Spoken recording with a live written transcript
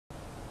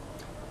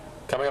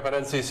Coming up on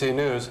NCC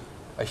News,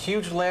 a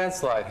huge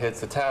landslide hits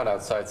the town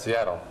outside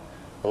Seattle.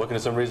 We're looking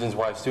at some reasons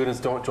why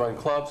students don't join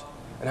clubs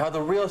and how the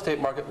real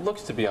estate market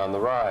looks to be on the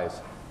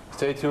rise.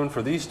 Stay tuned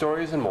for these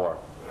stories and more.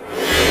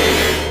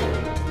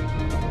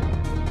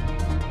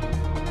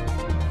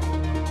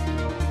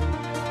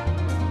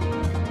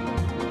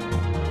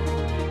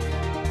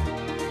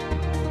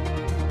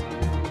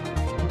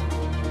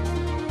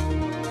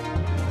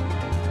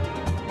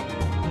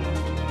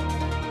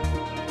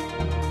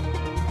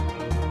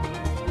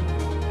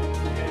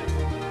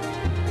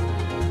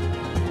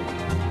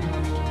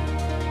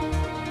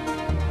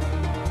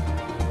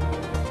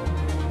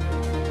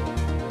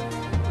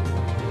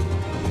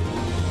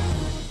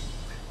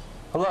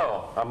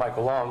 Hello, I'm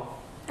Michael Long.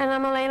 And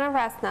I'm Elena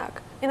Rasnak.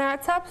 In our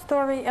top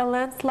story, a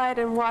landslide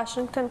in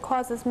Washington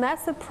causes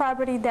massive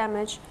property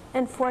damage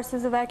and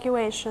forces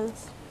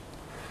evacuations.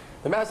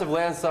 The massive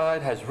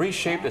landslide has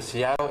reshaped a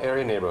Seattle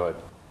area neighborhood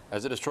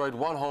as it destroyed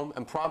one home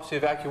and prompts the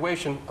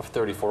evacuation of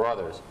 34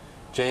 others.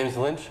 James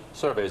Lynch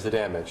surveys the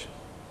damage.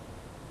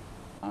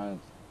 Kind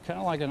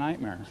of like a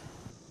nightmare,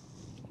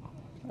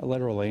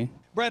 literally.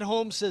 Brett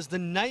Holmes says the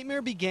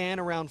nightmare began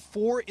around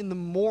 4 in the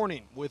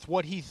morning with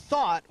what he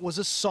thought was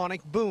a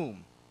sonic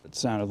boom. It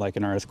sounded like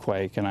an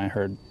earthquake, and I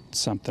heard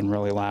something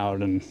really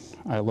loud, and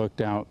I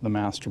looked out the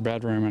master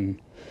bedroom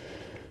and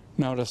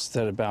noticed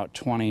that about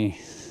 20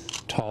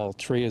 tall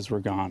trees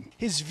were gone.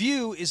 His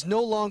view is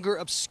no longer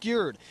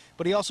obscured,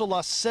 but he also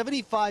lost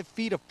 75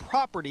 feet of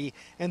property,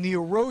 and the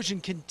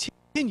erosion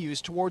continues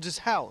towards his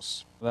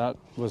house. That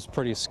was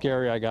pretty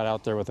scary. I got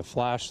out there with a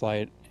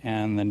flashlight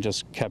and then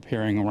just kept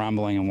hearing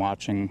rumbling and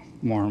watching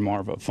more and more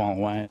of it fall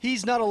away.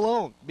 He's not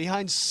alone.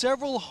 Behind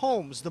several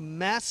homes, the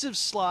massive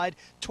slide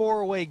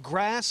tore away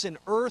grass and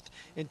earth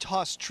and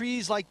tossed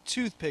trees like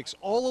toothpicks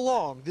all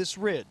along this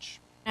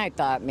ridge. I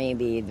thought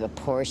maybe the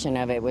portion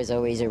of it was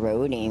always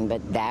eroding,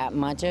 but that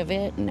much of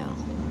it, no.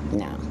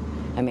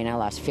 I mean, I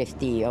lost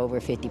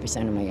over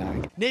 50% of my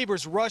yard.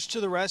 Neighbors rushed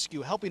to the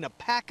rescue, helping to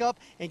pack up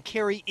and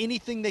carry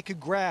anything they could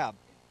grab.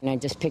 And I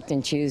just picked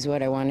and choose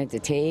what I wanted to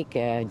take.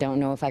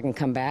 Don't know if I can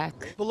come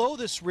back. Below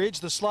this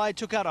ridge, the slide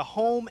took out a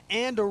home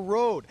and a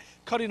road,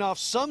 cutting off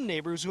some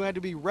neighbors who had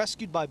to be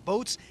rescued by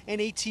boats and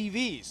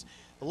ATVs.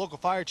 The local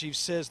fire chief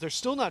says they're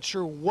still not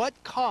sure what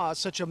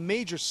caused such a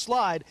major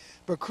slide,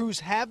 but crews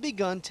have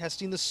begun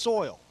testing the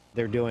soil.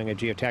 They're doing a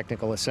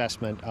geotechnical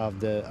assessment of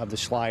the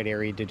slide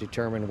area to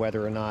determine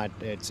whether or not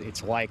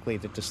it's likely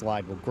that the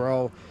slide will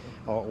grow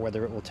or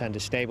whether it will tend to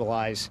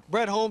stabilize.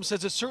 Brett Holmes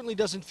says it certainly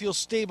doesn't feel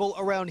stable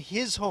around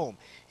his home.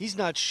 He's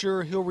not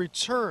sure he'll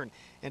return,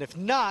 and if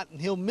not,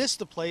 he'll miss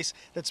the place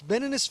that's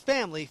been in his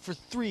family for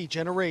 3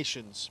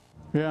 generations.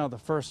 Yeah, the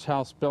first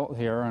house built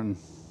here, and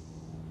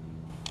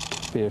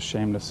be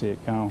ashamed to see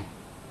it go.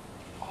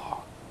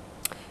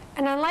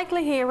 An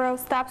unlikely hero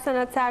stops an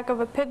attack of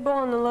a pit bull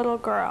on a little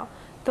girl.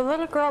 The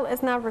little girl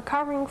is now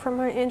recovering from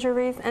her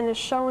injuries and is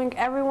showing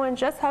everyone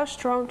just how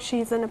strong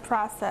she's in the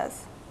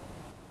process.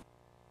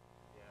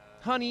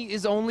 Honey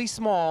is only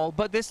small,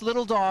 but this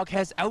little dog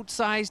has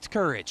outsized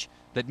courage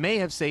that may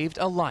have saved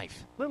a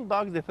life. Little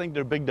dogs, they think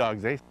they're big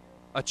dogs, eh?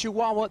 A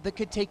Chihuahua that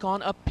could take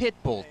on a pit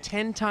bull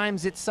 10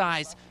 times its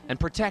size and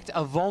protect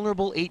a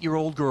vulnerable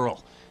 8-year-old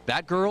girl.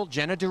 That girl,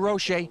 Jenna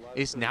DeRoche,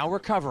 is now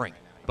recovering,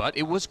 but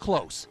it was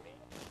close.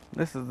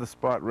 This is the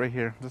spot right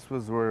here. This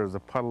was where there was a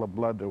puddle of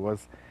blood there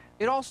was.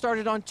 It all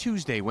started on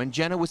Tuesday when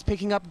Jenna was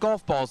picking up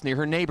golf balls near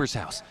her neighbor's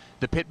house.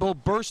 The pit bull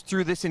burst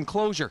through this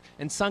enclosure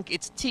and sunk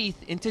its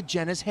teeth into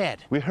Jenna's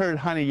head. We heard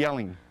Honey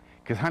yelling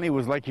because Honey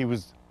was like he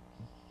was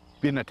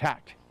being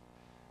attacked.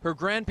 Her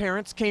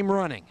grandparents came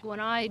running. When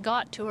I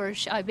got to her,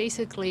 I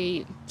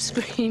basically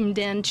screamed,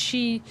 and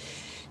she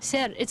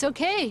said, "It's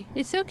okay,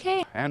 it's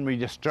okay." And we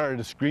just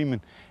started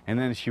screaming, and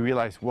then she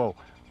realized, whoa,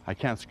 I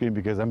can't scream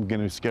because I'm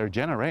going to scare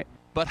Jenna, right?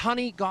 But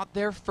Honey got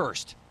there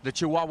first. The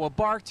Chihuahua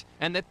barked,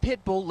 and the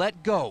pit bull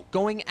let go,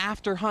 going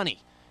after Honey.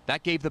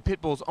 That gave the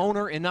pit bull's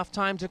owner enough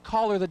time to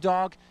collar the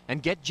dog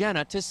and get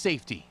Jenna to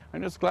safety.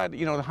 I'm just glad,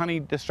 you know, the Honey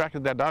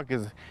distracted that dog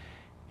because,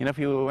 you know, if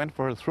he went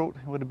for her throat,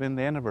 it would have been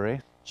the end of her, eh?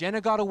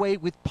 Jenna got away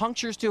with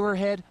punctures to her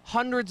head,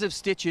 hundreds of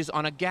stitches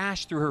on a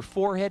gash through her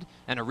forehead,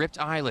 and a ripped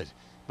eyelid.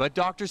 But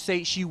doctors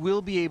say she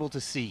will be able to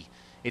see.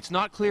 It's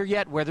not clear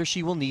yet whether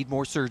she will need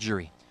more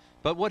surgery.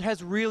 But what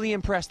has really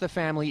impressed the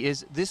family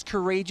is this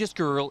courageous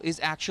girl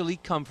is actually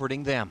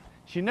comforting them.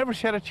 She never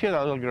shed a tear, that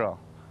little girl.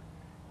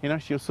 You know,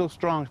 she was so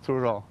strong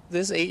through it all.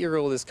 This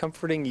 8-year-old is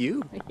comforting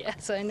you.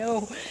 Yes, I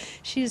know.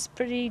 She's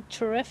pretty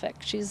terrific.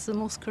 She's the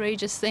most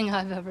courageous thing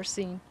I've ever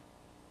seen.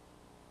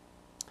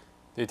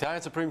 The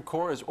Italian Supreme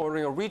Court is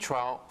ordering a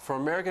retrial for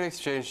American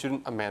exchange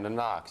student Amanda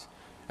Knox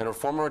and her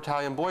former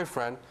Italian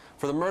boyfriend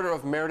for the murder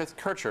of Meredith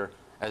Kircher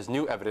as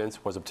new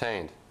evidence was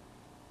obtained.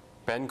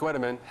 Ben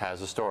Guedeman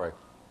has the story.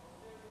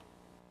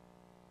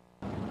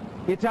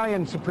 The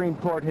Italian Supreme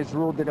Court has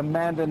ruled that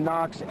Amanda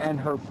Knox and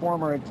her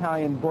former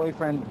Italian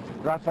boyfriend,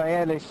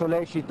 Raffaele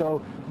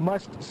Sollecito,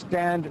 must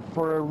stand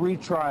for a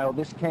retrial.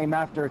 This came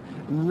after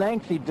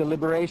lengthy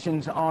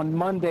deliberations on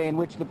Monday in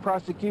which the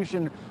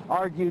prosecution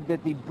argued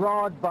that the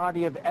broad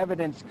body of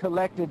evidence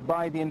collected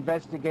by the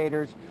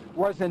investigators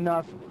was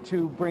enough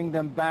to bring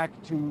them back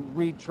to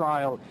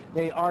retrial.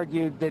 They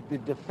argued that the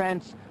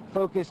defense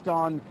focused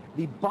on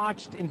the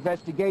botched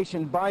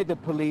investigation by the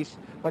police,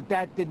 but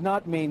that did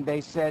not mean,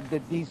 they said,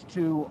 that these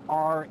two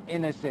are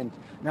innocent.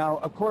 Now,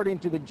 according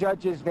to the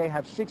judges, they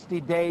have 60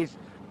 days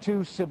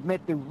to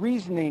submit the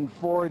reasoning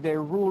for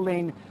their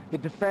ruling. The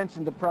defense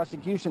and the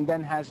prosecution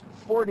then has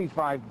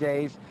 45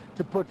 days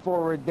to put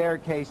forward their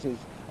cases.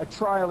 A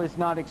trial is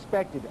not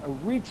expected, a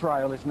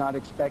retrial is not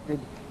expected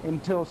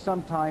until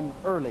sometime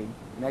early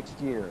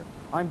next year.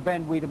 I'm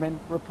Ben Wiedemann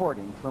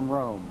reporting from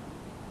Rome.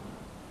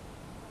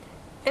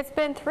 It's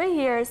been 3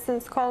 years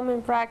since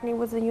Coleman Brackney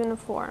was in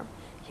uniform.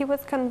 He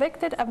was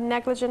convicted of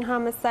negligent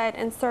homicide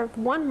and served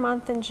 1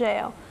 month in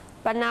jail.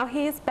 But now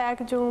he is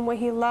back doing what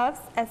he loves,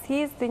 as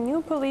he is the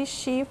new police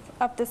chief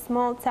of the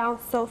small town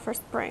Sulphur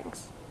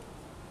Springs.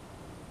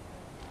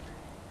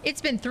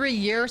 It's been 3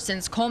 years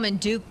since Coleman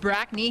Duke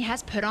Brackney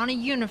has put on a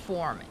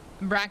uniform.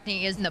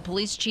 Brackney is the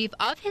police chief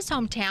of his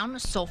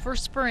hometown, Sulphur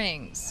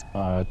Springs.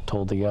 I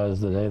told the guys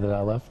the day that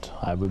I left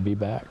I would be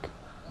back.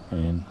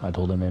 And I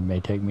told them it may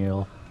take me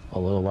a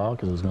little while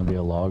because it was going to be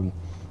a long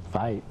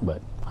fight, but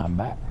I'm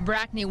back.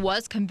 Brackney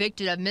was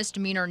convicted of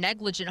misdemeanor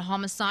negligent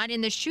homicide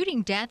in the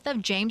shooting death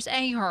of James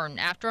Ahern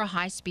after a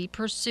high-speed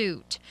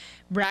pursuit.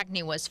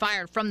 Brackney was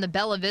fired from the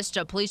Bella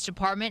Vista Police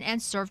Department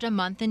and served a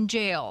month in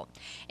jail.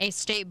 A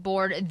state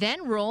board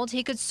then ruled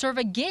he could serve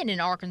again in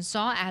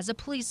Arkansas as a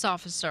police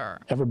officer.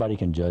 Everybody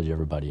can judge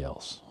everybody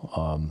else.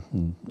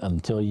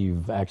 Until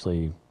you've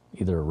actually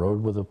either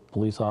rode with a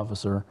police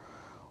officer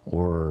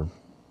or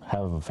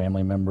have a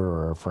family member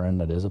or a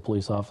friend that is a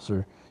police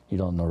officer, you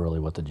don't know really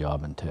what the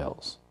job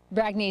entails.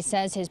 Brackney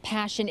says his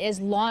passion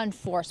is law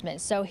enforcement,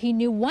 so he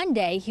knew one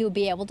day he would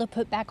be able to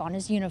put back on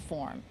his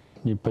uniform.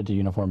 You put the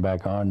uniform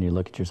back on, you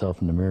look at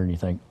yourself in the mirror and you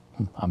think,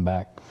 I'm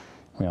back.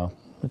 You know,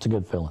 it's a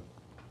good feeling.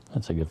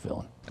 It's a good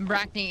feeling.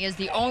 Brackney is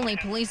the only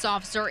police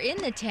officer in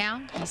the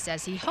town. He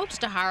says he hopes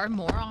to hire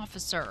more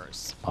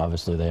officers.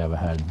 Obviously, they haven't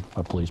had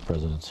a police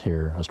presence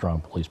here, a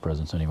strong police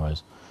presence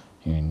anyways,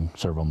 in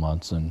several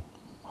months, and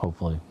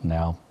hopefully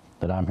now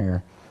that I'm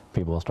here,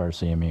 people will start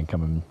seeing me and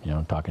coming,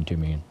 talking to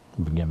me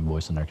and begin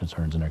voicing their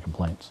concerns and their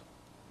complaints.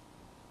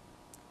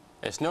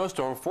 A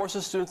snowstorm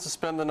forces students to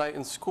spend the night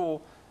in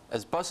school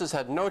as buses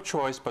had no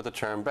choice but to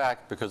turn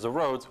back because the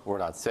roads were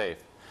not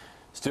safe.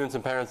 Students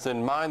and parents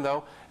didn't mind,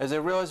 though, as they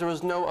realized there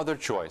was no other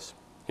choice.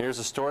 Here's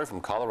a story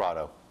from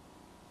Colorado.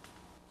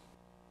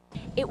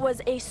 It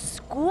was a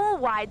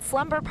school-wide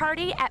slumber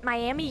party at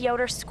Miami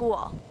Yoder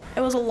School.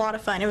 It was a lot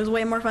of fun. It was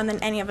way more fun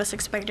than any of us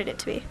expected it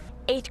to be.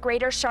 8th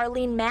grader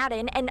Charlene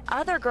Madden and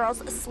other girls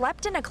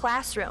slept in a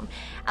classroom.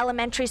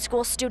 Elementary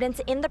school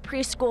students in the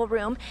preschool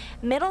room.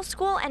 Middle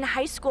school and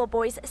high school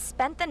boys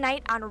spent the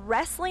night on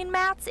wrestling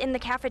mats in the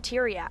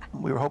cafeteria.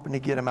 We were hoping to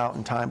get them out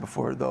in time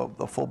before the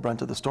full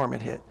brunt of the storm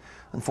had hit.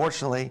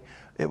 Unfortunately,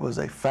 it was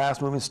a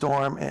fast-moving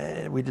storm,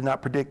 and we did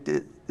not predict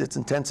its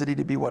intensity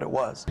to be what it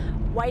was.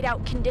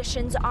 Whiteout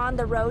conditions on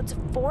the roads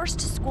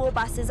forced school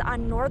buses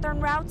on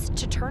northern routes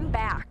to turn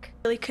back.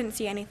 Really couldn't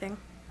see anything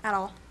at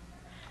all.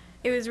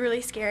 It was really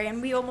scary, and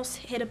we almost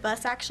hit a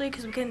bus actually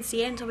because we couldn't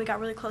see it until we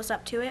got really close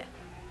up to it.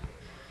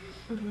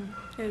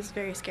 It was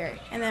very scary.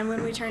 And then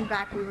when we turned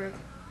back, we were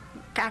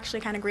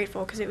actually kind of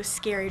grateful because it was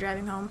scary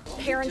driving home.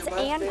 Parents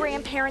and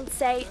grandparents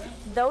say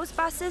those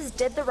buses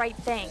did the right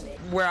thing.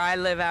 Where I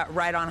live at,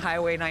 right on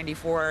Highway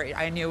 94,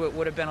 I knew it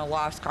would have been a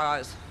lost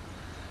cause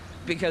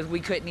because we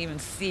couldn't even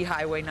see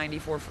Highway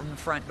 94 from the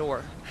front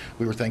door.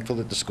 We were thankful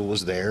that the school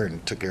was there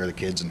and took care of the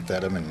kids and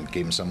fed them and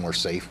gave them somewhere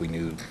safe. We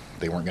knew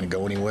they weren't going to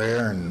go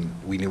anywhere, and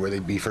we knew where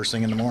they'd be first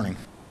thing in the morning.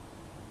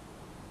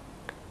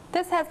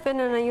 This has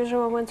been an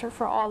unusual winter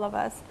for all of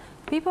us.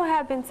 People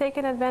have been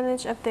taking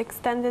advantage of the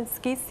extended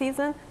ski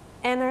season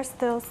and are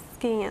still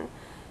skiing.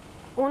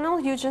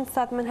 Unal Eugene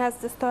Sutman has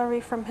the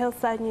story from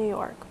Hillside, New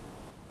York.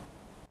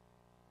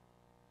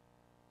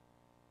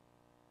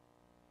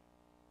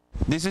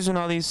 This is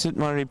Unal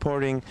Sutman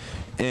reporting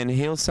in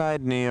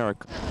Hillside, New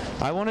York.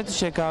 I wanted to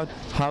check out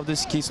how the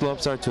ski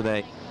slopes are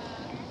today.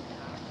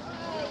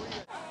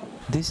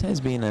 This has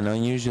been an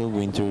unusual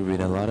winter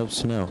with a lot of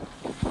snow,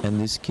 and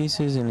the ski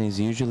season is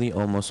usually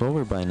almost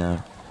over by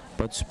now.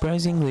 But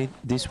surprisingly,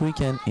 this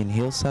weekend in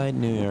Hillside,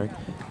 New York,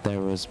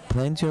 there was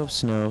plenty of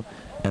snow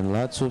and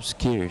lots of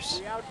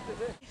skiers.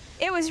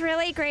 It was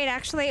really great,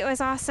 actually. It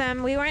was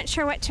awesome. We weren't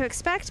sure what to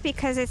expect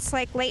because it's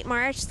like late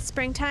March,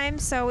 springtime,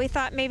 so we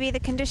thought maybe the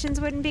conditions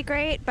wouldn't be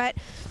great, but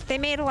they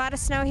made a lot of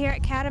snow here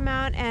at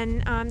Catamount,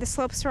 and the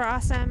slopes were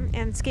awesome,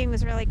 and skiing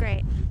was really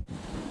great.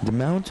 The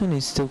mountain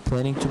is still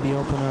planning to be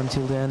open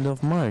until the end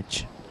of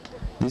March.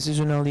 This is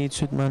Unal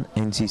Sutman,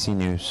 NCC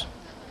News.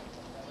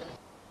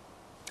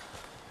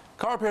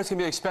 Car repairs can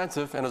be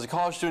expensive, and as a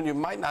college student, you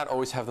might not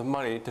always have the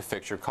money to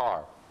fix your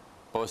car.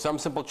 But with some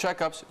simple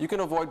checkups, you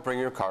can avoid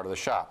bringing your car to the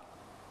shop.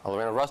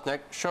 Alana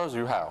Rusnick shows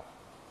you how.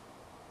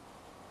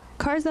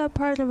 Cars are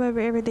part of our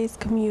everyday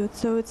commute,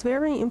 so it's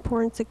very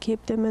important to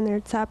keep them in their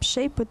top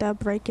shape without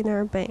breaking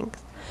our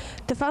banks.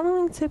 The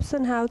following tips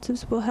and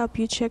how-tos will help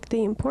you check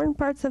the important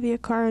parts of your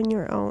car on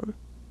your own.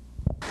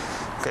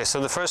 Okay, so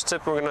the first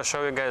tip we're going to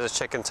show you guys is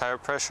checking tire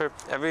pressure.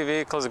 Every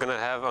vehicle is going to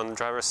have on the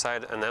driver's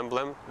side an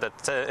emblem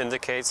that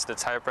indicates the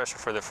tire pressure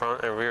for the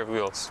front and rear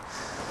wheels.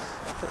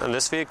 On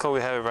this vehicle we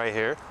have it right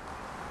here.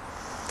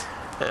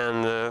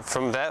 And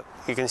from that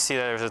you can see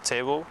that there's a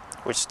table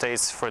which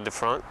states for the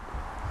front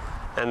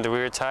and the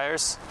rear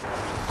tires.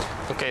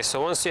 Okay,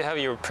 so once you have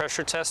your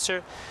pressure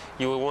tester,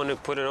 you will want to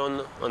put it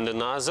on the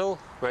nozzle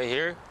right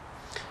here,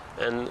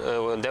 and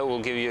that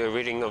will give you a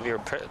reading of your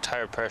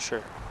tire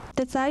pressure. If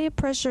the tire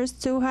pressure is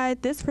too high,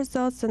 this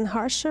results in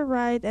harsher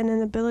ride and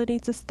an ability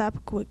to stop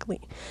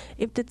quickly.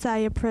 If the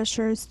tire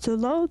pressure is too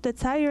low, the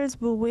tires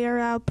will wear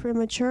out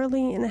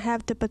prematurely and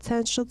have the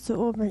potential to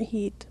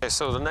overheat. Okay,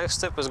 so the next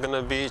step is going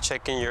to be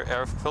checking your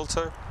air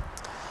filter.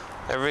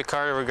 Every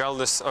car,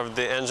 regardless of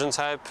the engine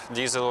type,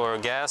 diesel or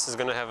gas, is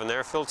going to have an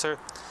air filter.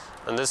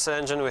 On this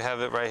engine, we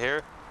have it right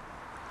here.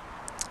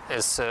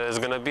 It's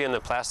going to be in the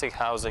plastic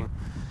housing.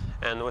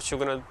 And what you're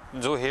going to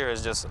do here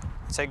is just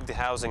take the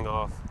housing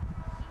off,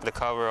 the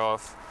cover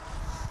off.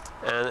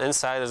 And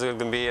inside is going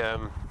to be,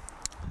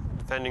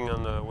 depending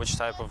on which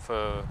type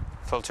of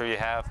filter you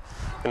have,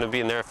 going to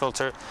be an air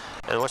filter.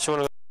 And what you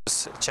want to do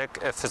is check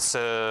if it's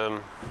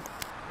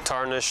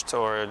tarnished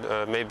or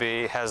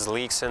maybe has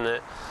leaks in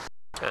it,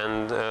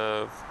 and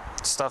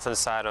stuff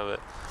inside of it.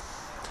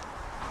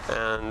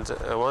 And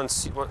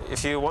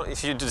if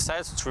you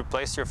decide to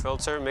replace your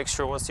filter, make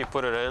sure once you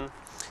put it in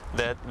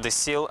that the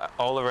seal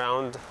all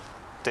around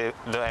the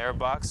air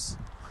box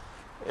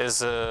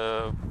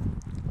doesn't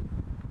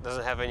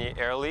have any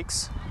air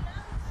leaks.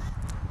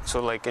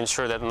 So like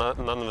ensure that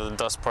none of the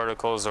dust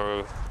particles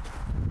or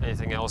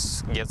anything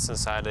else gets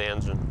inside the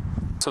engine.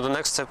 So the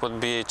next step would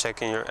be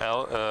checking your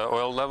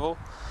oil level.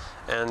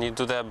 And you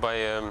do that by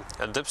a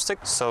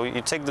dipstick. So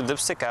you take the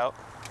dipstick out,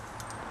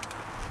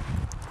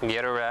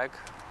 get a rag,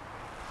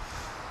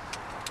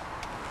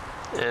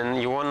 and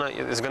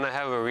it's going to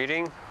have a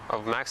reading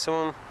of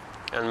maximum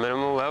and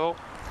minimum level.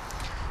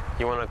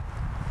 You want to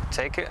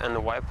take it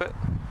and wipe it.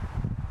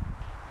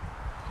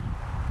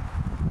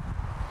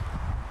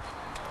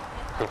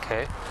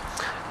 Okay,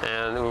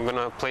 and we're going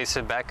to place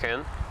it back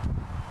in.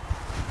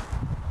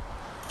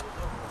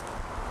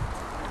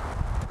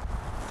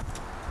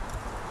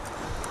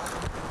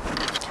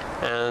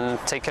 And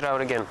take it out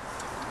again.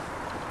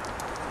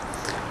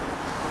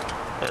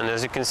 And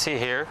as you can see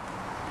here,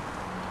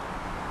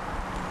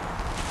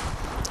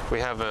 we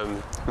have a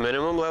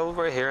minimum level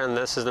right here, and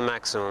this is the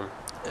maximum.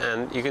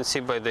 And you can see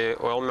by the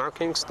oil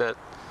markings that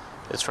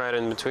it's right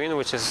in between,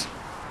 which is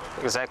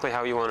exactly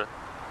how you want it.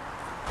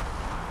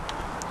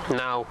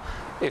 Now,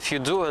 if you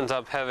do end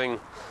up having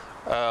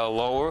a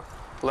lower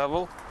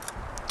level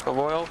of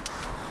oil,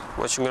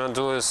 what you're going to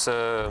do is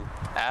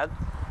add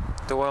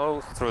the oil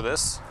through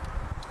this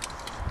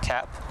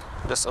cap,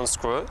 just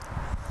unscrew it,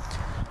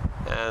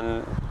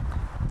 and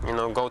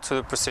go to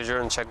the procedure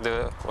and check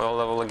the oil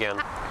level again.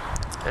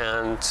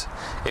 And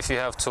if you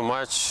have too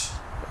much,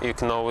 you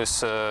can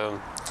always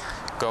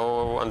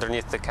go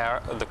underneath the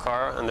car,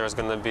 and there's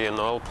going to be an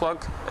oil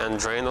plug, and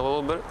drain a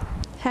little bit.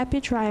 Happy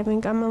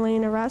driving. I'm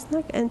Alana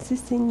Rusnick,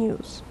 NCC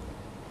News.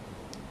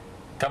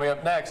 Coming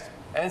up next,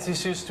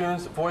 NCC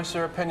students voice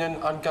their opinion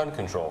on gun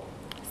control.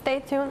 Stay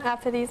tuned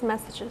after these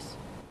messages.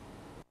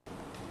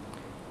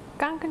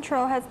 Gun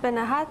control has been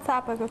a hot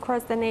topic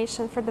across the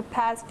nation for the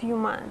past few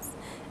months,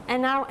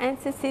 and now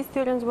NCC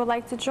students would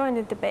like to join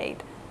the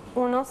debate.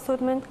 Uno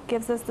Sudman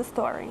gives us the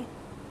story.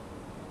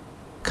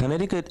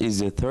 Connecticut is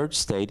the third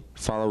state,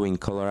 following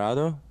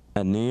Colorado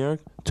and New York,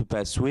 to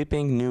pass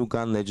sweeping new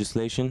gun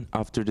legislation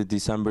after the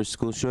December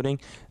school shooting,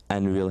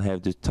 and will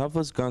have the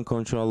toughest gun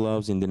control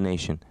laws in the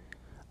nation.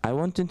 I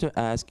wanted to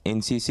ask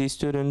NCC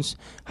students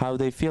how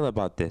they feel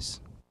about this.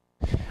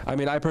 I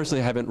mean, I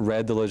personally haven't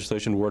read the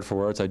legislation word for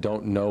word, so I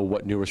don't know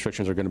what new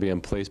restrictions are going to be in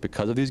place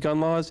because of these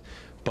gun laws.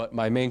 But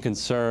my main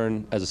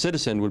concern as a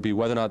citizen would be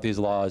whether or not these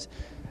laws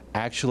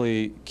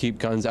actually keep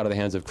guns out of the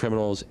hands of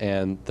criminals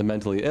and the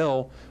mentally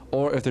ill,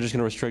 or if they're just going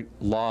to restrict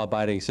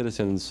law-abiding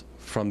citizens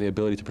from the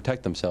ability to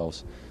protect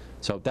themselves.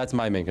 So that's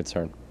my main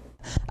concern.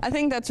 I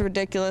think that's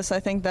ridiculous.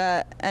 I think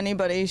that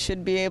anybody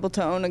should be able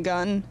to own a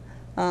gun.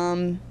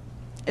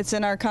 It's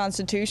in our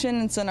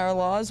Constitution, it's in our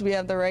laws. We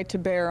have the right to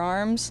bear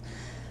arms.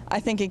 I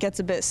think it gets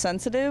a bit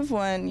sensitive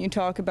when you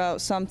talk about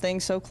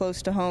something so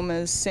close to home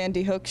as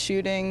Sandy Hook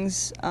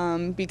shootings,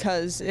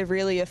 because it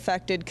really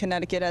affected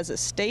Connecticut as a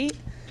state.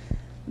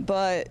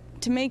 But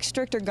to make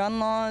stricter gun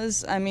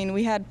laws, I mean,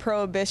 we had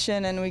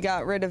prohibition and we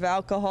got rid of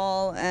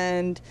alcohol,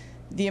 and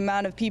the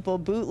amount of people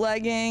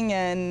bootlegging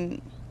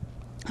and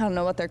I don't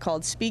know what they're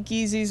called,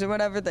 speakeasies or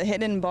whatever, the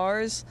hidden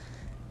bars.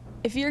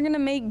 If you're going to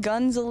make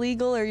guns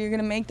illegal or you're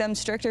going to make them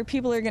stricter,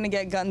 people are going to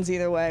get guns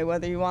either way,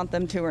 whether you want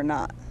them to or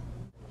not.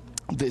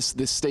 this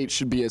state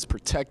should be as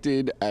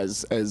protected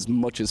as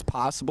much as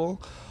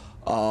possible.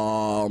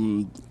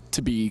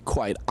 To be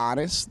quite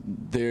honest,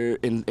 there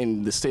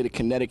in the state of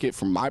Connecticut,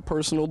 from my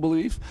personal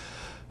belief,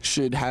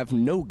 should have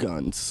no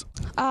guns.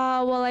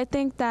 Well, I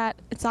think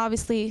that it's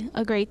obviously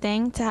a great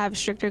thing to have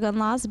stricter gun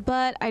laws,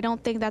 but I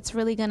don't think that's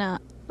really gonna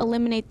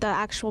eliminate the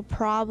actual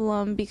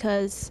problem,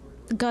 because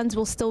guns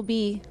will still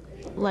be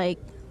like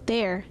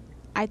there.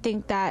 I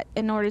think that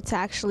in order to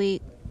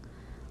actually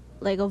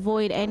like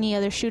avoid any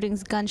other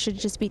shootings, guns should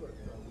just be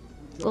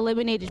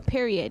eliminated,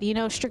 period. You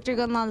know, stricter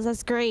gun laws,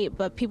 that's great,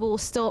 but people will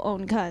still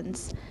own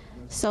guns.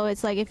 So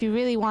it's like, if you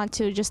really want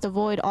to just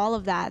avoid all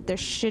of that, there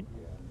should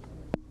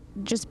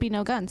just be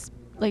no guns,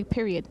 like,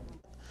 period.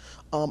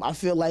 I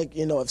feel like,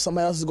 you know, if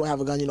somebody else is going to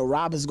have a gun, you know,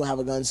 Rob is going to have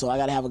a gun, so I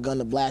got to have a gun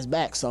to blast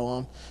back.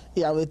 So,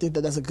 yeah, I really think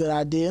that that's a good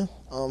idea.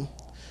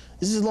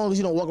 This is as long as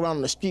you don't walk around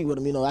on the street with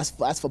them, you know,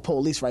 that's for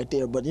police right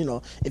there. But, you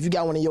know, if you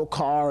got one in your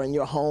car and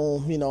your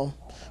home, you know,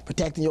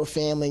 protecting your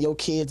family and your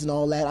kids and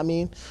all that, I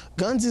mean,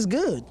 guns is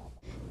good.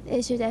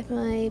 It should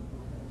definitely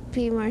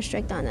be more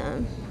strict on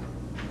them,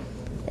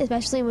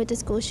 especially with the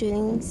school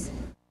shootings.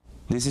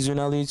 This is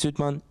Ronaldo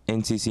Sutman,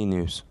 NCC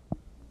News.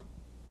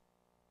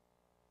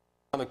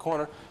 On the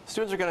corner,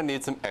 students are going to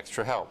need some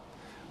extra help.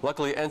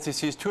 Luckily,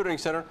 NCC's tutoring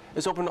center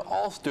is open to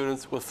all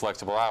students with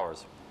flexible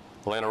hours.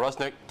 Elena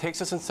Rusnick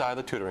takes us inside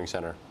the tutoring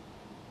center.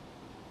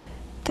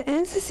 The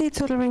NCC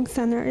Tutoring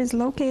Center is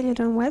located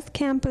on West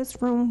Campus,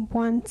 room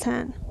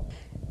 110.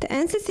 The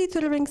NCC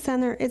Tutoring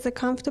Center is a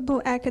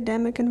comfortable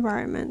academic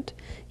environment.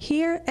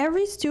 Here,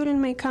 every student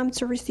may come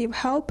to receive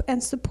help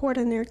and support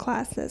in their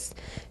classes.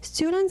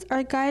 Students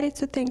are guided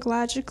to think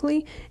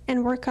logically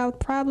and work out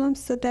problems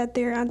so that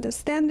their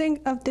understanding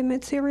of the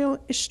material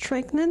is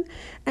strengthened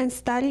and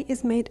study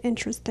is made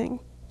interesting.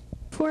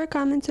 Before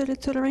coming to the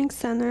Tutoring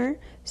Center,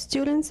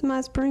 students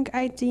must bring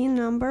ID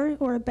number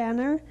or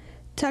banner,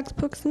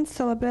 textbooks and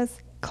syllabus,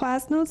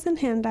 class notes and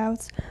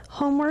handouts,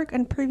 homework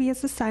and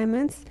previous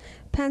assignments,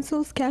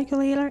 pencils,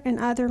 calculator, and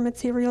other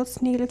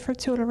materials needed for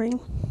tutoring.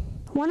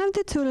 One of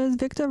the tutors,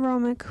 Victor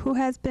Romick, who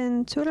has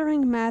been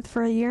tutoring math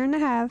for 1.5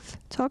 years,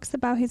 talks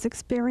about his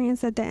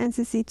experience at the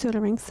NCC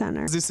Tutoring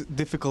Center. This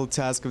difficult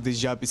task of this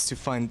job is to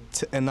find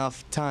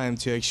enough time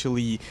to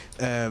actually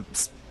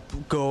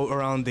go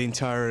around the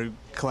entire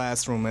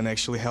classroom and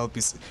actually help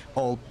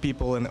all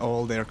people and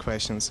all their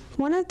questions.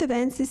 One of the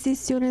NCC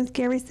students,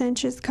 Gary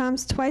Sanchez,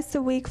 comes twice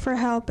a week for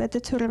help at the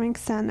tutoring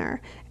center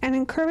and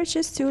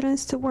encourages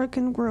students to work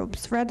in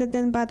groups rather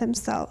than by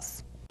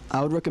themselves.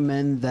 I would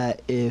recommend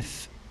that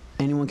if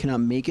anyone cannot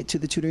make it to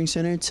the tutoring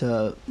center,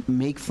 to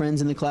make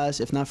friends in the class.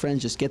 If not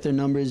friends, just get their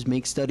numbers,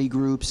 make study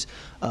groups,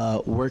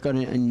 work on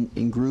it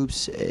in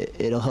groups.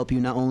 It'll help you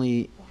not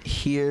only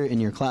here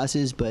in your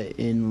classes, but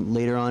in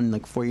later on,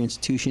 like 4-year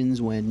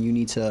institutions, when you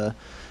need to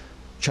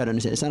try to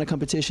understand. It's not a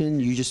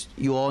competition.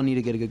 You all need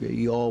to get a good grade.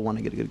 You all want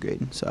to get a good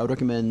grade. So I would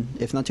recommend,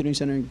 if not tutoring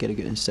center, get a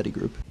good study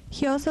group.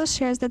 He also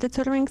shares that the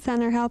tutoring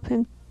center helped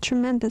him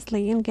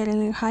tremendously in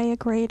getting a higher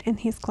grade in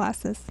his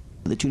classes.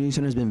 The tutoring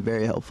center has been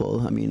very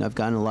helpful. I mean, I've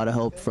gotten a lot of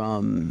help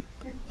from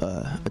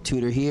a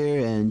tutor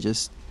here, and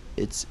just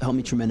it's helped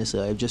me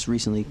tremendously. I've just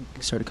recently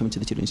started coming to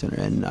the tutoring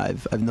center, and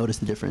I've noticed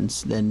the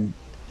difference then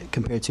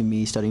compared to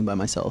me studying by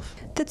myself.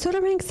 The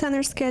tutoring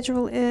center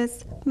schedule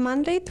is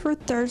Monday through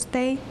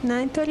Thursday,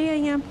 9:30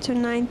 a.m. to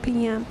 9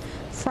 p.m.,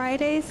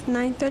 Fridays,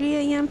 9:30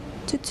 a.m.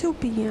 to 2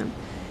 p.m.,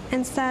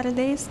 and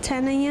Saturdays,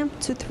 10 a.m.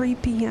 to 3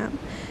 p.m.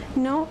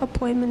 No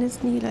appointment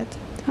is needed.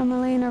 I'm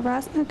Elena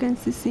Rusnick,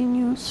 NCC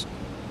News.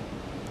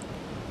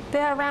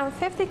 There are around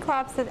 50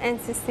 clubs at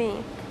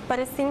NCC, but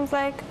it seems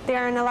like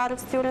there aren't a lot of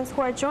students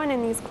who are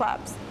joining these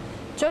clubs.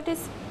 Joe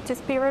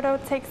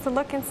Despirito takes a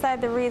look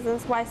inside the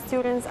reasons why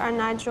students are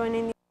not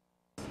joining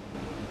these.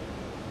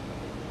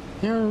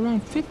 There are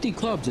around 50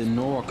 clubs at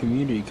Norwalk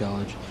Community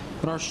College,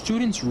 but are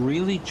students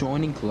really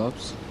joining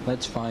clubs?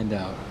 Let's find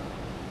out.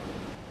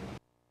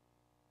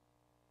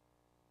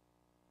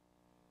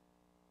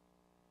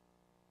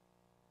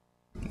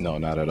 No,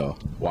 not at all.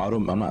 Well,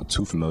 I'm not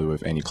too familiar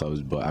with any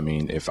clubs, but I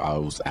mean, if I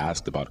was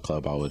asked about a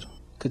club, I would.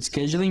 Could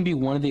scheduling be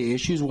one of the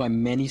issues why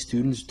many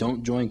students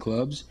don't join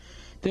clubs?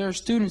 There are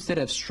students that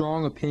have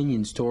strong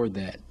opinions toward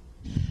that.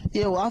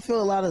 Yeah, well, I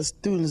feel a lot of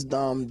students,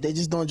 they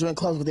just don't join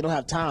clubs because they don't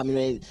have time. You know,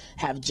 they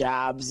have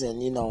jobs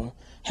and, you know,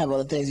 have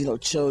other things, you know,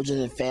 children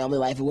and family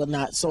life and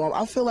whatnot. So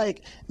I feel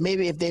like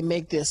maybe if they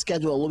make their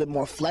schedule a little bit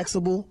more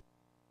flexible.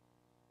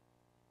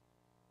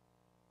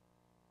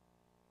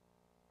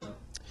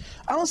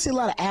 I don't see a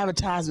lot of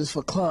advertisements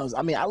for clubs.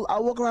 I mean, I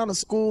walk around the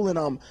school and,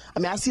 I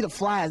mean, I see the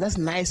flyers. That's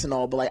nice and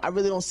all, but, like, I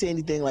really don't see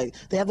anything. Like,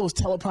 they have those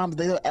teleprompters,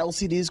 they have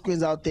LCD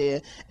screens out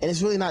there, and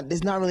it's really not,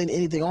 there's not really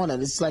anything on it.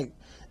 It's like,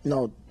 you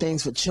know,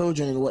 things for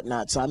children and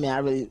whatnot. So, I mean, I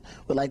really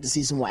would like to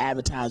see some more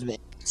advertisement.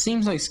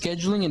 Seems like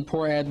scheduling and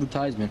poor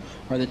advertisement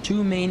are the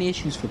two main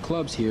issues for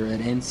clubs here at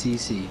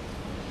NCC.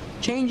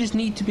 Changes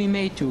need to be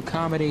made to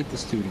accommodate the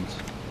students.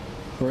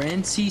 For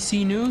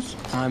NCC News,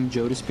 I'm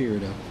Joe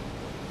Despirito.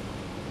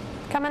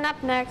 Coming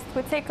up next,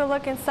 we take a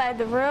look inside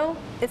the real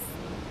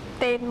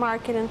estate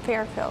market in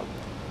Fairfield.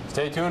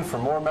 Stay tuned for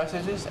more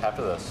messages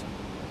after this.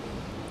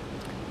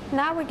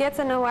 Now we get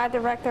to know our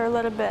director a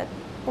little bit.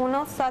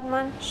 Uno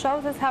Sudman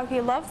shows us how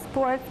he loves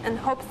sports and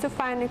hopes to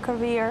find a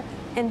career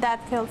in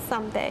that field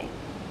someday.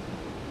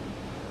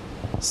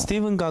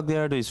 Steven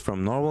Gagliardo is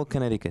from Norwalk,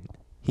 Connecticut.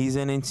 He's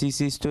an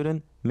NCC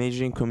student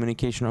majoring in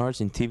communication arts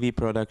and TV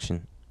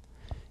production.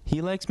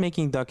 He likes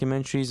making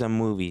documentaries and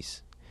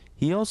movies.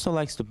 He also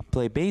likes to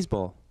play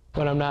baseball.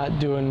 When I'm not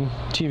doing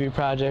TV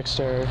projects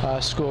or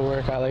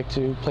schoolwork, I like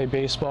to play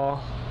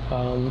baseball.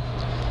 One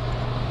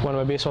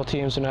of my baseball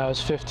teams when I was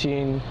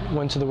 15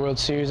 went to the World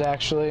Series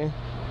actually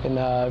in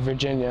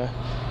Virginia.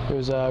 It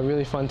was a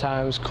really fun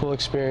time, it was a cool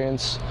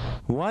experience.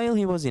 While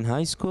he was in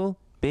high school,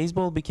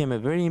 baseball became a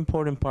very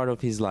important part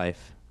of his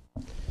life.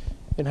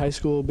 In high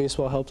school,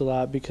 baseball helped a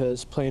lot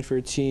because playing for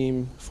a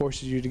team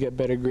forces you to get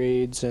better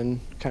grades and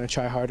kind of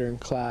try harder in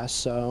class.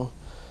 So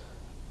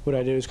what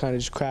I did was kind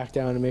of just crack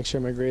down and make sure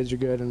my grades are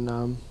good.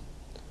 And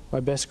my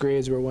best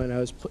grades were when I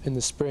was in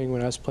the spring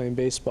when I was playing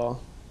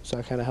baseball. So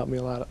that kind of helped me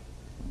a lot.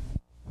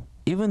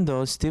 Even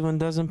though Steven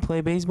doesn't play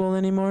baseball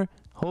anymore,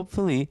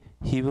 hopefully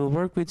he will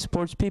work with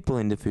sports people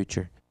in the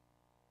future.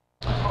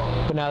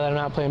 But now that I'm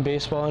not playing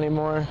baseball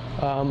anymore,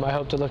 I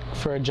hope to look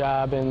for a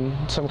job in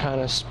some kind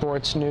of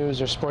sports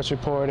news or sports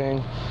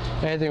reporting.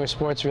 Anything with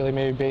sports really,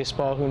 maybe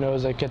baseball, who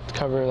knows, like get to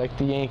cover like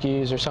the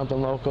Yankees or something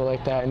local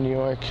like that in New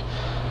York.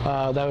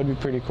 That would be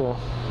pretty cool.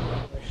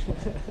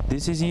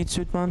 This is Yiğit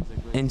Sütman,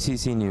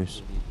 NCC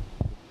News.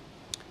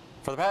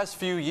 For the past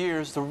few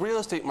years, the real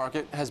estate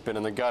market has been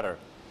in the gutter.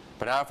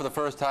 But now, for the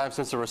first time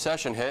since the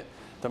recession hit,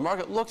 the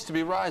market looks to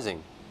be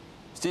rising.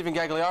 Steven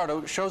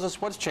Gagliardo shows us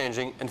what's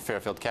changing in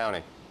Fairfield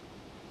County.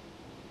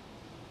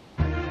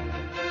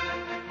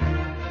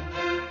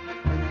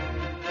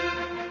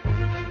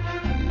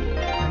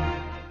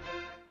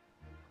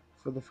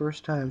 For the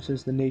first time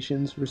since the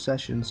nation's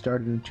recession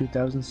started in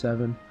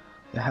 2007,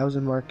 the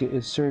housing market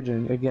is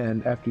surging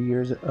again after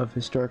years of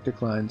historic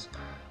declines,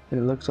 and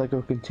it looks like it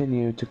will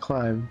continue to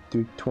climb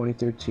through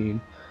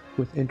 2013.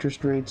 With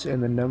interest rates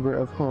and the number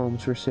of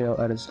homes for sale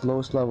at its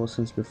lowest level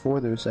since before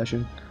the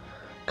recession,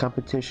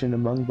 competition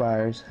among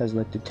buyers has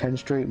led to 10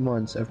 straight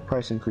months of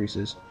price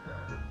increases.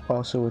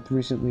 Also, with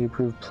recently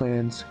approved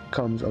plans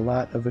comes a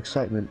lot of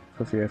excitement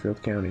for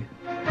Fairfield County.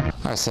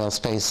 Our sales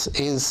pace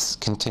is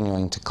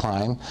continuing to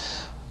climb.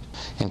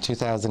 In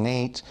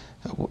 2008,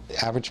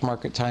 average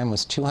market time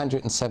was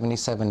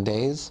 277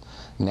 days.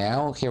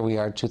 Now, here we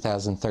are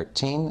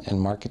 2013, and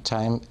market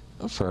time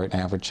for an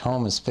average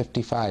home is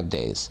 55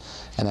 days.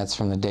 And that's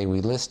from the day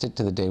we list it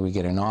to the day we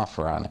get an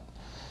offer on it.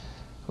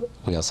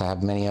 We also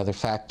have many other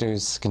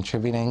factors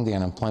contributing. The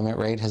unemployment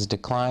rate has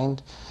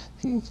declined,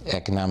 the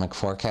economic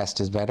forecast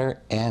is better,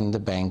 and the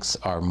banks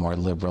are more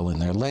liberal in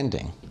their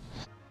lending.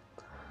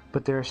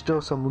 But there are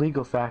still some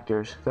legal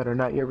factors that are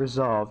not yet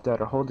resolved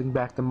that are holding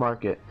back the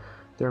market.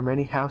 There are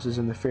many houses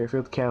in the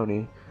Fairfield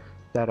County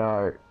that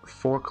are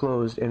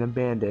foreclosed and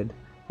abandoned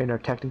and are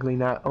technically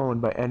not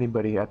owned by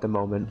anybody at the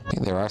moment.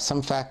 There are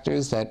some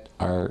factors that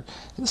are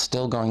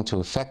still going to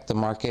affect the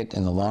market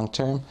in the long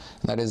term.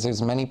 And that is,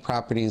 there's many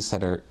properties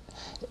that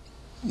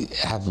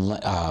have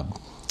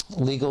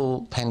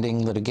legal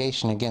pending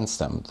litigation against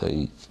them.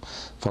 The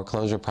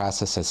foreclosure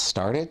process has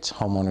started.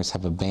 Homeowners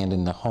have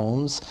abandoned the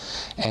homes,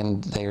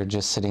 and they are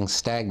just sitting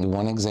stagnant.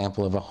 One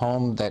example of a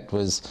home that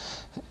was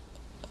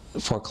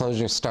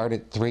foreclosure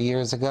started 3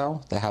 years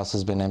ago. The house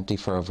has been empty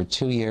for over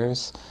 2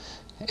 years.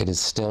 It is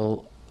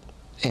still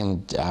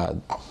in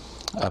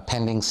a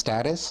pending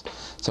status,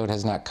 so it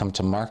has not come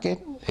to market,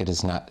 it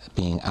is not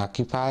being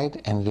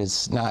occupied, and it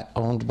is not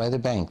owned by the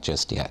bank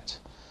just yet.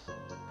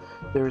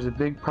 There is a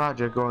big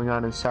project going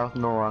on in South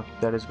Norwalk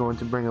that is going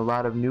to bring a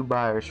lot of new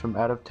buyers from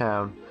out of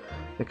town.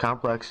 The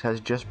complex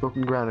has just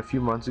broken ground a few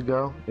months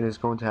ago and is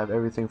going to have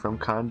everything from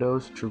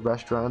condos to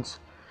restaurants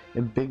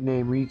and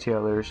big-name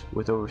retailers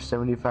with over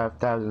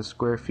 75,000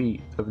 square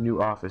feet of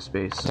new office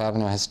space. The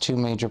Avenue has two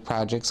major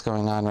projects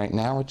going on right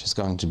now, which is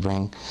going to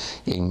bring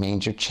a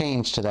major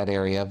change to that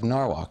area of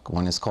Norwalk.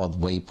 One is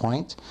called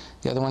Waypoint,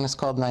 the other one is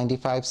called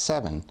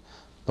 95-7.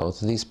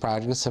 Both of these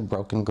projects have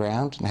broken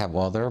ground and have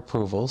all their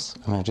approvals,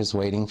 and are just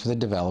waiting for the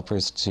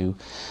developers to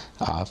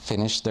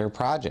finish their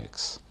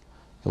projects.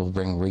 It will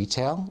bring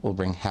retail, will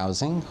bring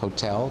housing,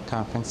 hotel,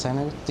 conference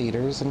center,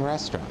 theaters, and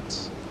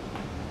restaurants.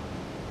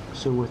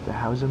 So with the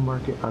housing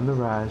market on the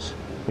rise,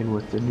 and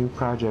with the new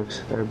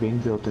projects that are being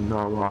built in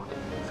Norwalk,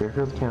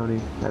 Fairfield County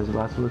has a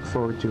lot to look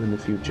forward to in the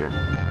future.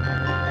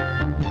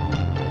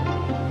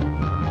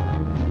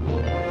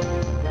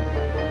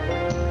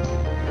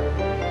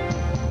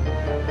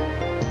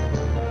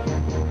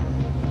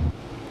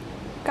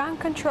 Gun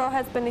control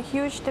has been a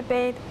huge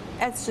debate,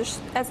 as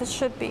it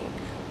should be.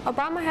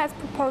 Obama has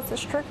proposed a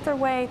stricter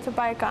way to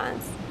buy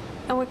guns,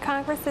 and with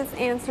Congress's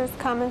answers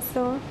coming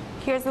soon,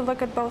 here's a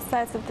look at both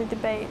sides of the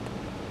debate.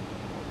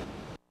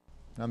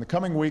 Now, in the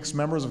coming weeks,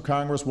 members of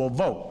Congress will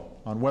vote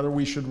on whether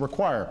we should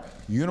require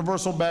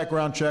universal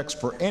background checks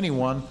for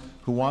anyone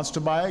who wants to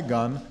buy a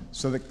gun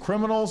so that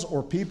criminals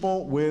or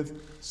people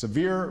with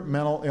severe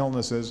mental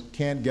illnesses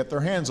can't get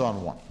their hands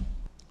on one.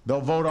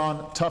 They'll vote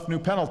on tough new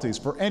penalties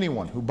for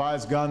anyone who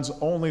buys guns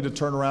only to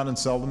turn around and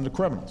sell them to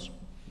criminals.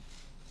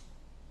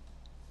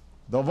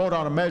 They'll vote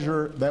on a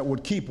measure that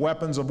would keep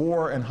weapons of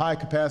war and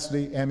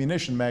high-capacity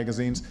ammunition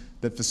magazines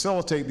that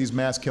facilitate these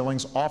mass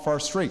killings off our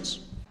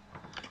streets.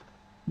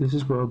 This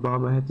is what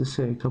Obama had to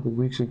say a couple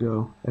weeks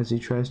ago as he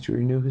tries to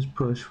renew his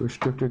push for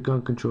stricter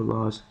gun control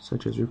laws,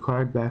 such as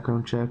required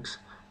background checks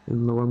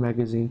and lower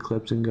magazine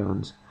clips and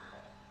guns.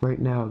 Right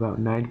now, about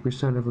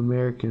 90% of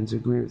Americans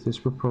agree with this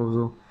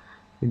proposal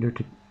and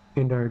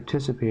are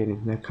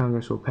anticipating that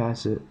Congress will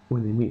pass it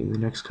when they meet in the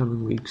next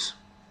coming weeks.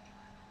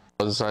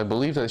 I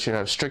believe that they should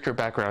have stricter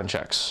background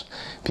checks.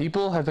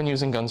 People have been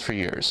using guns for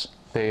years.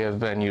 They have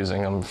been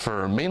using them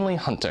for mainly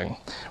hunting.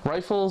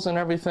 Rifles and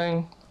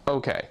everything,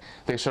 okay.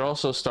 They should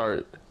also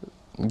start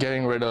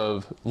getting rid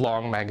of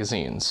long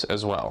magazines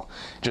as well.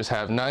 Just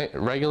have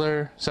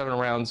regular 7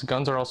 rounds.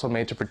 Guns are also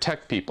made to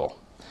protect people.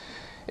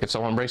 If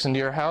someone breaks into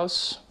your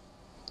house,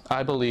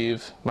 I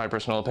believe, my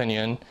personal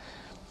opinion,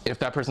 if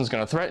that person's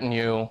going to threaten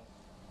you,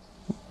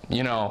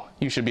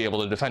 you should be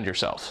able to defend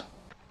yourself.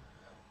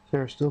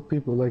 There are still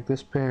people like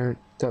this parent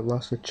that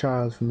lost a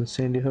child from the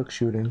Sandy Hook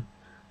shooting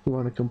who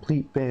want a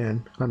complete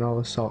ban on all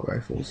assault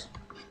rifles.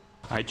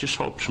 I just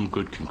hope some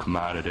good can come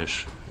out of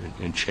this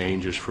and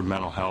changes for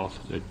mental health.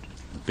 The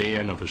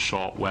ban of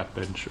assault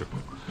weapons.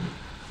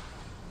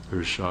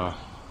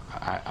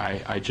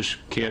 I just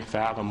can't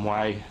fathom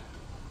why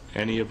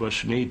any of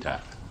us need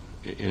that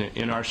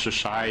in our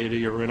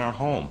society or in our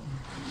home.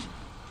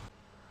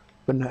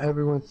 But not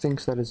everyone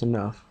thinks that is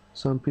enough.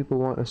 Some people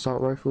want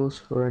assault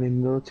rifles or any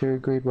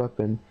military-grade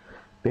weapon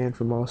banned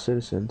from all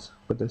citizens,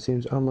 but that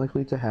seems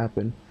unlikely to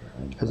happen,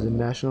 as the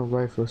National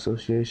Rifle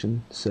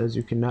Association says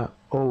you cannot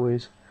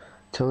always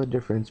tell the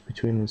difference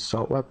between an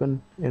assault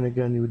weapon and a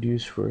gun you would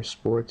use for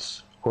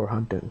sports or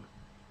hunting.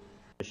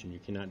 You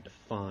cannot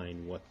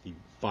define what the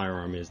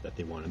firearm is that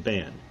they want to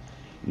ban.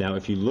 Now,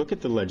 if you look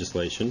at the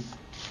legislation,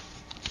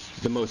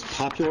 the most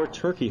popular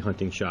turkey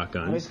hunting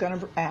shotguns... I was going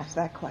to ask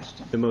that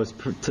question. The most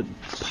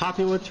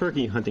popular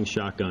turkey hunting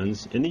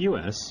shotguns in the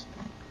U.S.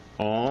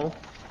 all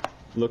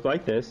look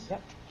like this,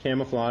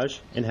 camouflage,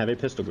 and have a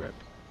pistol grip.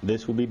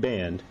 This will be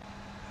banned.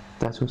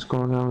 That's what's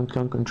going on with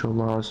gun control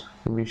laws,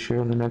 and be sure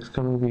in the next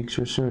coming weeks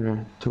or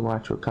sooner to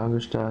watch what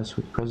Congress does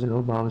with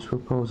President Obama's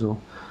proposal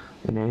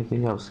and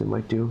anything else they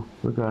might do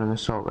regarding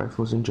assault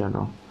rifles in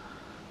general.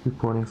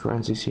 Reporting for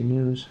NCC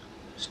News,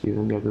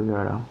 Stephen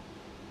Gagliardo.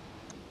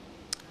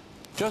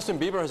 Justin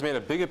Bieber has made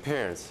a big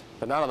appearance,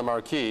 but not on the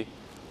marquee,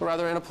 but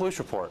rather in a police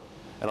report.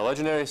 And a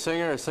legendary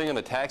singer is singing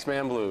the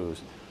Taxman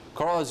Blues.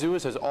 Carl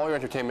Azus has all your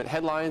entertainment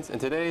headlines in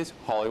today's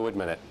Hollywood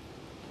Minute.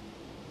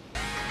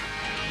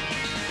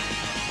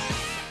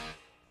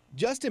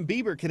 Justin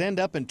Bieber could end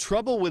up in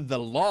trouble with the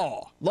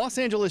law. Los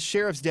Angeles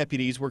sheriff's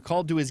deputies were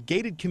called to his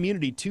gated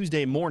community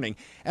Tuesday morning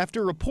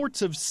after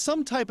reports of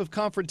some type of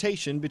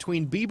confrontation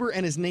between Bieber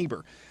and his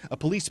neighbor. A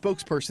police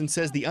spokesperson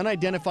says the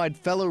unidentified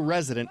fellow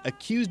resident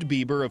accused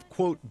Bieber of,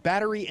 quote,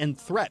 battery and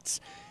threats.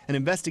 An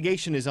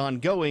investigation is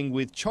ongoing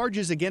with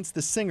charges against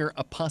the singer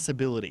a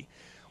possibility.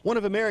 One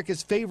of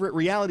America's favorite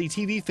reality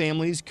TV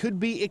families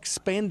could be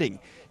expanding.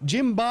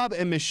 Jim Bob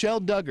and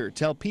Michelle Duggar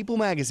tell People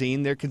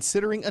magazine they're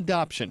considering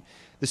adoption.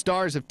 The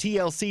stars of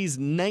TLC's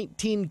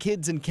 19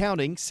 Kids and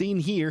Counting, seen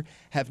here,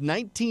 have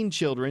 19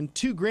 children,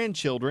 2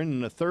 grandchildren,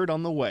 and a third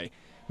on the way.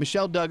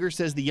 Michelle Duggar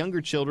says the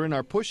younger children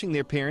are pushing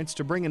their parents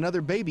to bring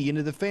another baby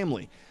into the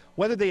family.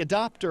 Whether they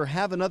adopt or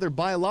have another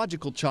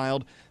biological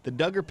child, the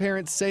Duggar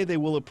parents say they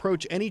will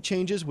approach any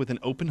changes with an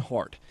open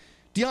heart.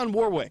 Dionne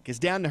Warwick is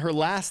down to her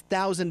last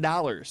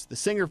 $1,000. The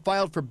singer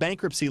filed for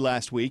bankruptcy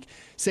last week,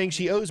 saying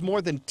she owes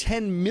more than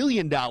 $10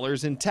 million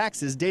in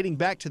taxes dating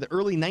back to the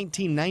early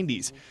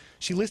 1990s.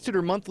 She listed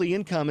her monthly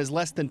income as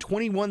less than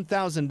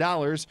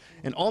 $21,000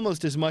 and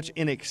almost as much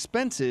in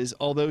expenses,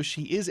 although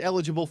she is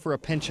eligible for a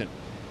pension.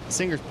 The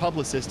singer's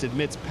publicist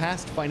admits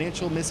past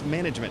financial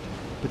mismanagement,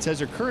 but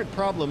says her current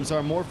problems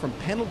are more from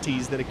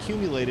penalties that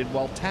accumulated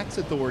while tax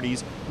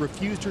authorities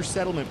refused her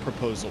settlement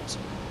proposals.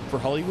 For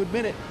Hollywood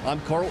Minute,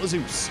 I'm Carl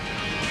Azus.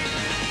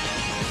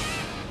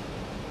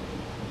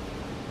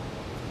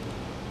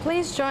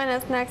 Please join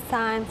us next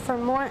time for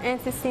more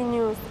NCC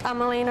News.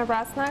 I'm Elena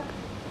Rasnak.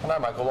 And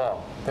I'm Michael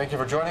Long. Thank you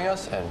for joining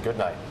us, and good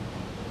night.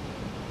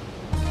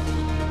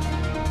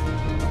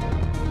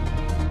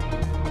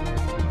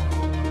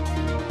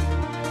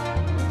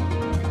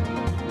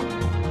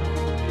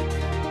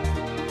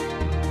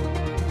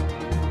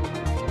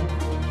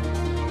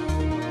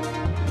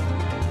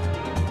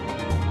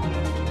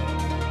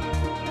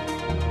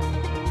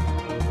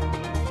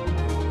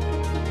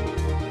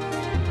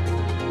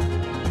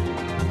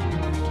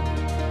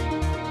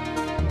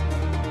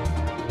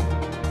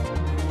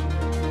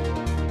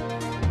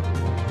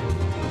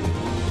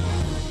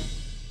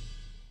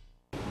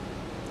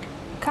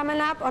 Coming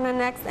up on the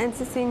next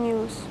NCC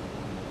News.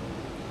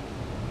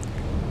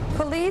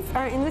 Police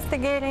are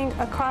investigating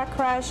a car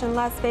crash in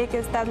Las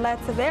Vegas that led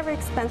to very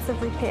expensive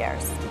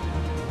repairs.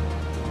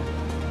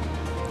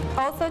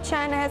 Also,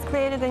 China has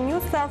created a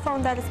new cell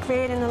phone that is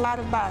creating a lot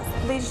of buzz.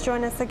 Please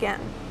join us again.